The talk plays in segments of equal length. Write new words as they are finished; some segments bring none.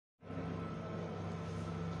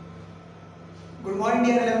Good morning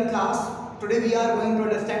dear 11th class. Today we are going to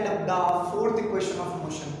understand the fourth equation of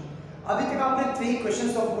motion. अभी तक आपने 3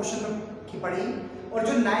 equations of motion की पढ़ी और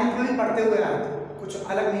जो 9th में भी पढ़ते हुए आए थे कुछ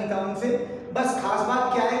अलग नहीं था उनसे। बस खास बात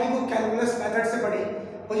क्या है कि वो कैलकुलस मेथड से पढ़ी,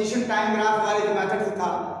 पोजीशन टाइम ग्राफ वाले जो मेथड से था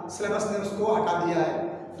सिलेबस ने उसको हटा दिया है,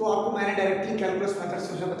 तो आपको मैंने डायरेक्टली कैलकुलस मेथड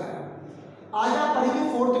से उसे बताया। आज आप पढ़ेंगे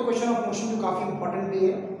फोर्थ इक्वेशन ऑफ मोशन जो काफी इंपॉर्टेंट भी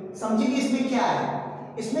है। समझिए इसमें क्या है।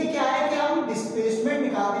 इसमें क्या है कि हम डिस्प्लेसमेंट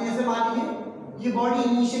निकालते हैं। जैसे मान लीजिए ये बॉडी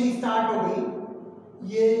इनिशियली स्टार्ट हो गई,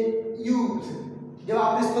 ये यू जब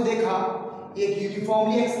आपने इसको देखा एक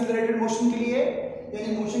यूनिफॉर्मली एक्सेलरेटेड मोशन के लिए,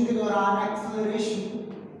 यानी मोशन के दौरान एक्सेलरेशन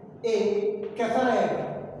ए कैसा रहेगा,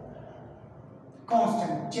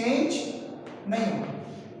 कांस्टेंट, चेंज नहीं होगा।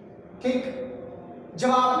 ठीक, जब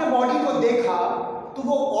आपने बॉडी को देखा तो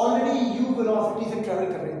वो ऑलरेडी यू वेलोसिटी से ट्रेवल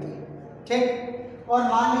कर रही थी। ठीक, और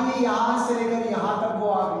मान लीजिए यहां से लेकर यहां तक वो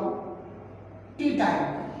आ गई टी टाइम।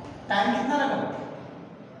 टाइम कितना लगा,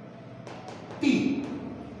 टी।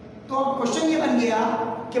 तो अब क्वेश्चन ये बन गया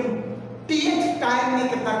कि टीएथ टाइम में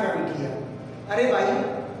कितना ट्रेवल किया। अरे भाई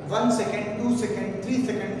 1 second, 2 second, 3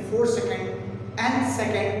 second, 4 second, N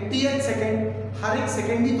second, टीएथ second, हर एक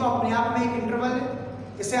सेकेंड ही तो अपने आप में एक इंटरवल है।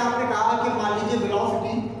 जैसे आपने कहा कि मान लीजिए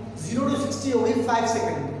वेलोसिटी 0 to 60 हो गई 5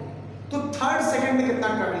 सेकेंड, तो थर्ड सेकेंड में कितना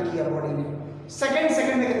ट्रेवल किया बॉडी ने, सेकेंड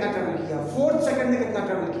सेकेंड में कितना ट्रेवल किया, फोर्थ सेकेंड में कितना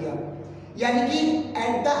ट्रेवल किया, यानी कि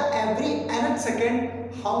at the every nth second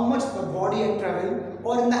how much the body had travel,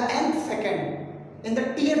 और in the nth second, in the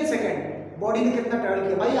tth second body ने कितना ट्रेवल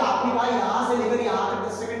किया। भाई आपने कहा यहां से लेकर यहां तक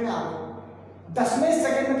 10 सेकेंड में आ गए, 10वें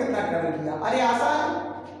सेकेंड में कितना ट्रेवल किया। अरे आसान,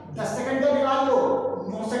 10 सेकेंड का निकाल लो,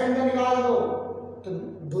 9 सेकेंड का निकाल दो, तो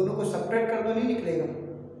दोनों को सेपरेट कर दो, नहीं निकलेगा,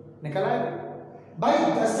 निकल आएगा। भाई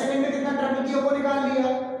 10 सेकेंड में कितना ट्रेवल किया वो निकाल लिया,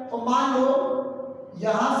 और मान लो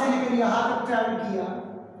यहां से लेकर यहां तक ट्रेवल किया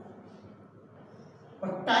और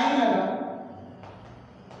टाइम लगा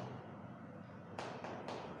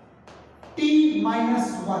t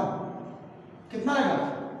 -1, कितना लगा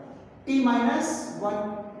t -1,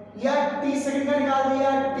 या t सेकंड का निकाल दिया,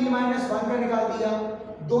 t -1 का निकाल दिया,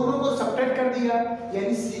 दोनों को सब्ट्रैक्ट कर दिया,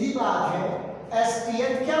 यानी सीधी बात है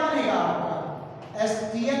STH क्या बनेगा आपका,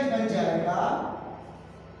 STH बन जाएगा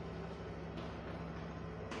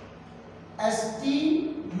ST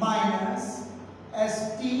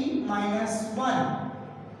 -1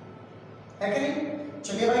 है कि नहीं।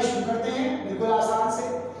 चलिए भाई शुरू करते हैं बिल्कुल आसान से।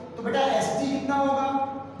 तो बेटा ST कितना होगा,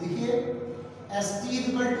 देखिए ST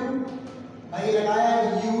इक्वल टू भाई लगाया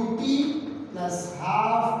UT plus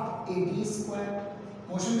half AT square.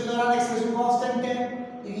 Motion के दौरान एक्सेलरेशन कांस्टेंट है,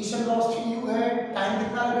 इनिशियल वेलोसिटी u है, टाइम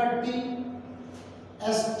कितना लगा t,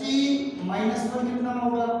 ST -1 कितना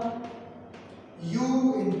होगा u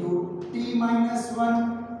into t -1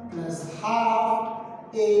 plus half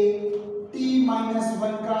a t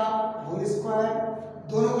 -1 का होल स्क्वायर,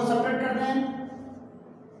 दोनों को सेपरेट करना है,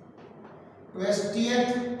 तो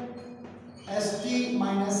ST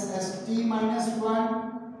माइनस ST -1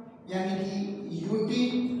 यानी कि UT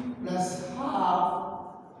plus half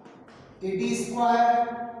AT square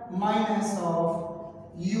minus of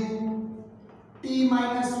UT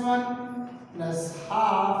 -1 plus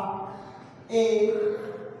half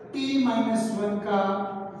AT -1 का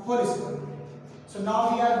whole square. So now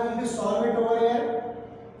we are going to solve it over here.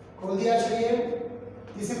 खोल दिया, चलिए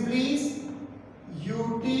this इंप्लीज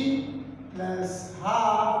UT plus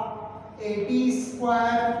half AT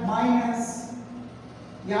square minus,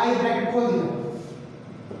 यहाँ ये bracket खोल दिया,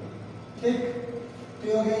 ठीक, तो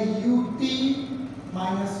ये हो गया UT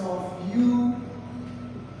minus of U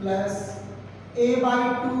plus A/2, ये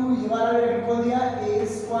वाला ब्रैकेट खोल दिया, A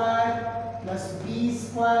square plus B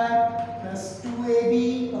square plus 2AB,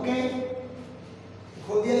 okay,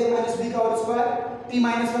 खोल दिया A माइनस B का होल स्क्वायर, T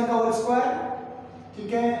 -1 का होल स्क्वायर,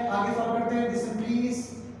 ठीक है। आगे सॉल्व करते हैं, this please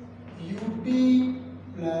UT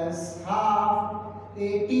plus half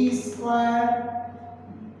AT square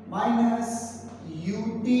minus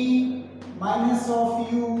UT minus of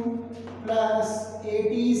U plus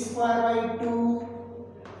AT square by 2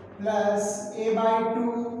 plus A/2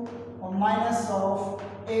 और माइनस ऑफ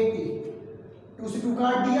AT, 2 से 2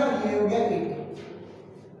 काट दिया और ये हो गया 80।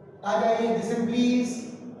 आ जाइए, this please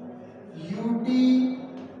UT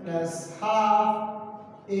plus half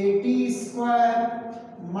AT square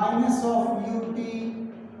minus of UT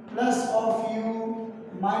plus of U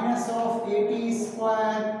minus of AT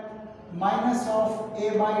square minus of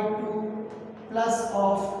A/2 plus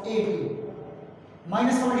of AT,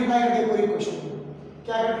 minus का मल्टीप्लाई करके पूरी क्वेश्चन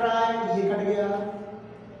क्या कट रहा है, ये कट गया,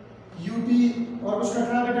 UT और कुछ कट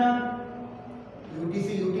रहा है बेटा, UT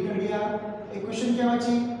से UT कट गया, इक्वेशन क्या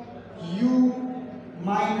बची, U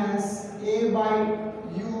minus a by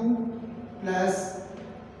you plus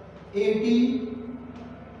AT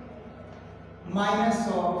minus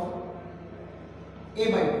of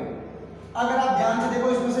A/2। अगर आप ध्यान से देखो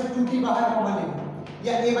इसमें से 2t बाहर कॉमन ले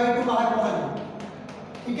या A/2 बाहर कॉमन ले,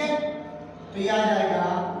 ठीक है, तो ये आ जाएगा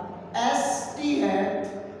ST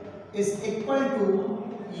is equal to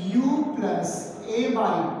U plus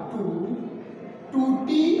A/2 2t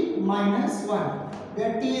minus 1,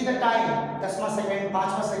 where t is the time, 10वां second,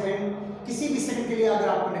 5वां सेकंड, किसी भी सेकंड के लिए अगर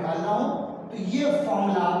आपको निकालना हो तो ये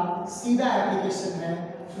फॉर्मूला सीधा एप्लीकेशन है।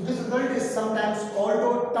 So this result is sometimes also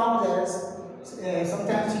termed as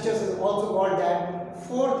sometimes teachers is also called that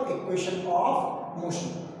fourth equation of motion।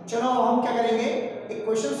 चलो हम क्या करेंगे,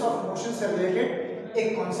 इक्वेशंस ऑफ मोशन से रिलेटेड एक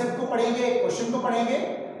कॉन्सेप्ट को पढ़ेंगे, एक क्वेश्चन को पढ़ेंगे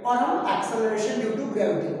और हम एक्सेलरेशन ड्यू टू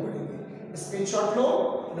ग्रेविटी को पढ़ेंगे। स्क्रीनशॉट लो,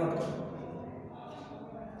 नोट करो।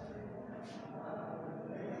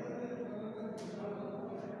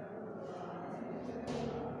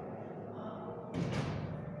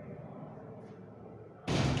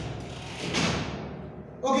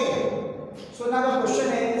 Okay, so now the question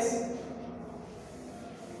is,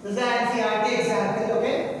 this is an NCERT example.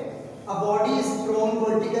 Okay, a body is thrown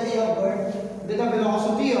vertically upward with a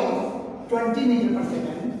velocity of 20 meters per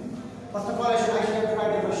second. First of all, I should have to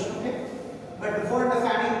write a question. Okay, but before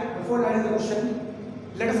learning the question,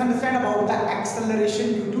 let us understand about the acceleration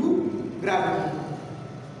due to gravity.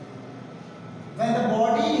 When the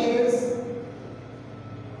body is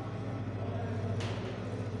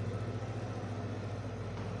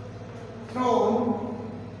thrown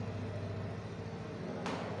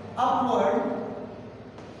upward,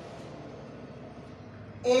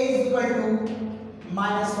 A is equal to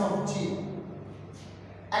minus of G।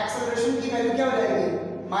 Acceleration की value क्या हो जाएगी,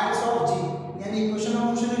 minus of G, यानी equation of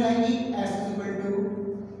motion हो जाएगी S is equal to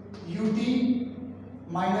ut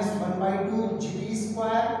minus 1/2 gt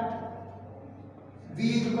square, v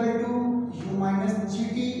is equal to u minus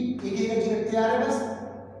gt, एक एक जी रखते आ रहे बस,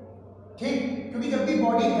 ठीक, क्योंकि जब भी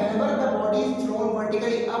body whenever the body is thrown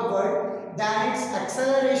vertically upward then its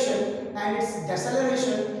acceleration and its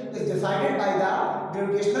deceleration is decided by the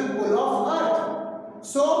gravitational pull of earth,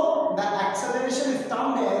 so the acceleration is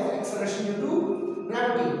termed as acceleration due to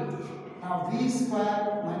gravity। now v square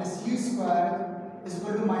minus u square is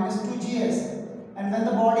equal to minus 2gs, and when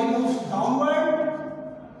the body moves downward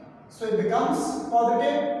so it becomes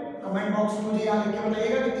positive। Comment box में मुझे यहाँ लिख के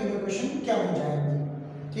बताइएगा कि तीनों equation क्या बन जाएंगे,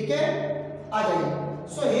 ठीक है, आ जाइए।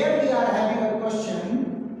 So here we are having a question,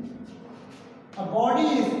 a body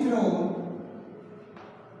is thrown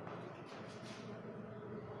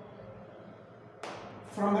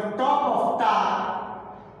from the top of tower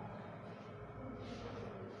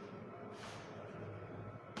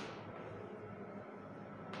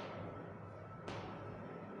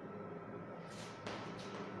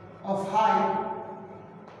of height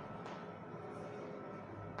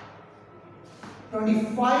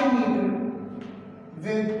 25 meter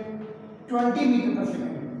with 20 meter per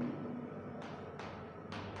second।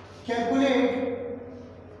 Calculate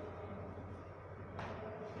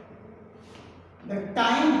the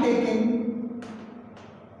time taken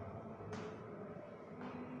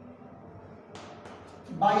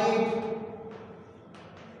by it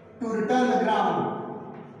to return the ground।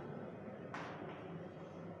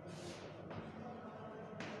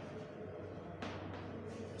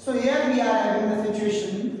 So here we are having the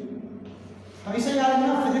situation, हमेशा याद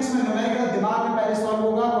रखना physics में numerical दिमाग में पहले solve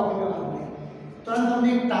होगा, copy में बाद में। तुरंत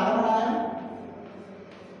हमने एक टावर बनाया,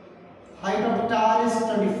 height of tower is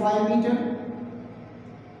 25 metre,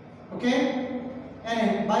 okay,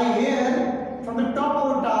 and bye here from the top of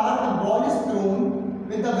the tower the ball is throne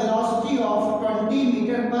with the velocity of 20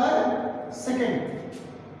 metre पर सेकंड।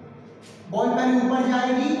 बॉल पहले ऊपर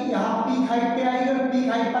जाएगी, यहाँ पीक हाइट पे आएगी और पीक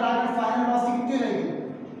हाइट पर आकर फाइनल वेलोसिटी कितनी रहेगी,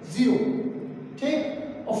 0, ठीक,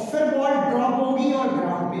 और फिर बॉल ड्रॉप होगी और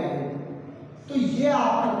ग्राउंड पे आएगी। तो ये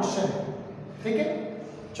आपका क्वेश्चन है, ठीक है,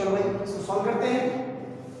 चलो भाई इसको सॉल्व करते हैं।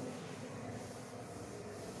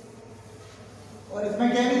 और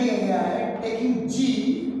इसमें क्या भी दिया गया है, taking g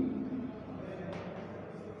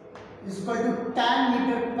is equal to 10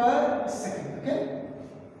 metre पर second, okay,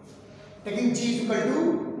 taking g is equal to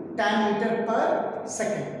 10 metre पर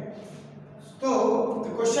सेकंड। तो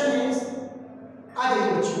द क्वेश्चन इज, आ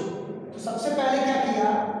जाइए बच्चों, तो सबसे पहले क्या किया,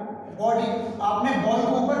 बॉडी आपने बॉल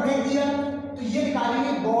को ऊपर फेंक दिया, तो ये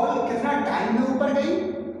निकालेंगे बॉल कितना टाइम में ऊपर गई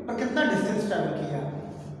और कितना डिस्टेंस ट्रैवल किया।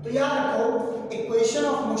 तो याद रखो इक्वेशन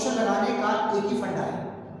ऑफ मोशन लगाने का एक ही फंडा है,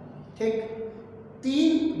 ठीक,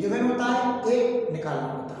 3 गिवन होता है, 1 निकालना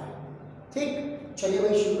होता है, ठीक। चलिए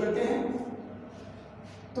भाई शुरू करते हैं।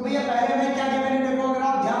 तो भैया पहले में क्या गिवन है, देखो अगर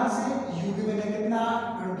आप ध्यान से u गिवन है कितना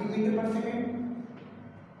 20 मीटर पर सेकेंड,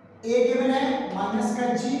 ए गिवन है माइनस का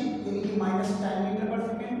जी यानी कि माइनस 10 मीटर पर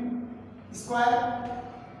सेकेंड स्क्वायर,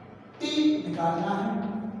 टी निकालना है,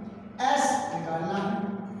 एस निकालना है,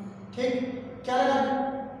 ठीक। क्या लगा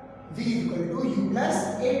v equal to you plus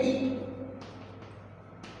A T,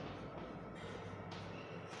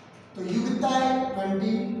 तो u कितना है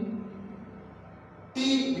 20, t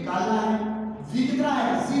निकालना है, v कितना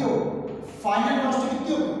है 0, फाइनल वेलोसिटी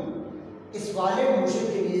कितनी होगी इस वाले मोशन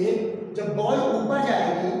के लिए, जब बॉल ऊपर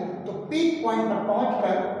जाएगी तो पीक पॉइंट पर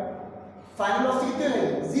पहुंचकर फाइनल वेलोसिटी कितनी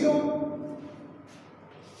रहेगी 0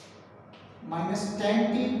 माइनस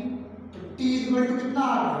 10t, तो t इक्वल टू कितना आ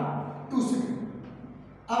गया 2 सेकेंड।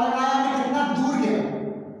 अब लगाया हमने कितना दूर गया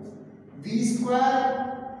v स्क्वायर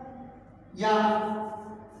या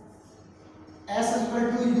s equal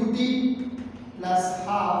to ut plus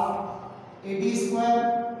half ad square,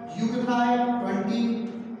 u कितना है 20,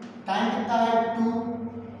 टाइम कितना है 2,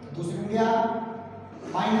 2 सेकंड गया,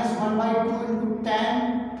 माइनस 1/2 इंटू 10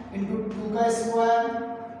 इंटू 2 का स्क्वायर,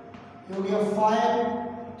 ये हो गया 5,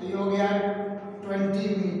 तो ये हो गया 20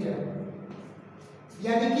 मीटर,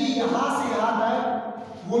 यानी कि यहां से यहां तक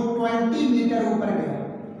वो 20 मीटर ऊपर गया।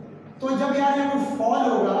 तो जब यार ये फॉल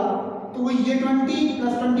होगा तो वो ये 20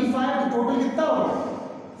 प्लस 25 तो टोटल कितना होगा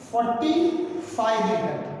 45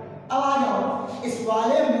 मीटर। अब आ जाओ इस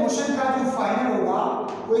वाले मोशन का जो फाइनल होगा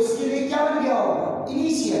वो इसके लिए क्या बन गया होगा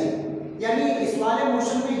इनिशियल, यानी इस वाले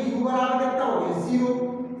मोशन में u बराबर कितना हो गया 0,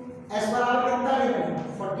 s बराबर कितना है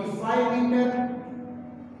 45 मीटर,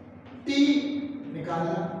 t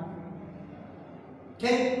निकालना,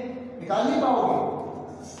 ठीक, निकाल नहीं पाओगे,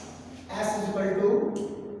 s equal to ut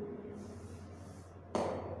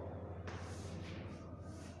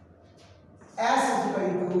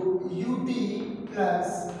plus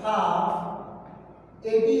half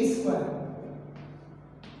ad square,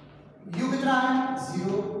 u कितना है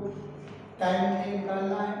 0, टाइम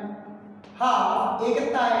निकालना है, हाफ a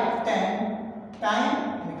कितना है 10, टाइम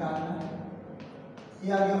निकालना है,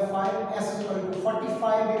 ये आ गया 5, s इक्वल टू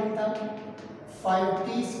 45 कितना 5t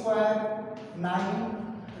square 9,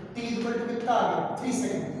 t equal to कितना आ गया 3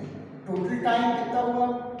 सेकंड, टोटल टाइम कितना हुआ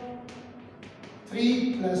 3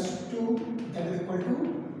 plus 2 that is equal to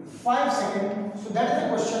 5 second, so that is the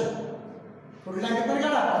question, total time कितना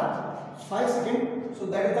निकाला आपका 5 second, so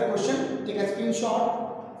that is the question, take a screenshot.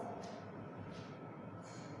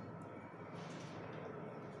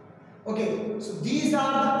 Okay, so these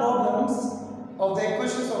are the problems of the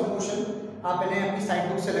equations of motion, आप इन्हें अपनी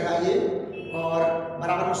side book से लगाइए और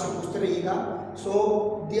बराबर क्वेश्चन पूछते रहिएगा। सो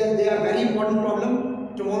they are very important problem,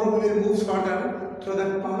 tomorrow we will move further through the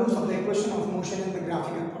problems of the equation of motion and the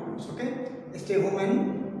graphical problems. Okay, stay home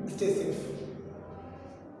and stay safe.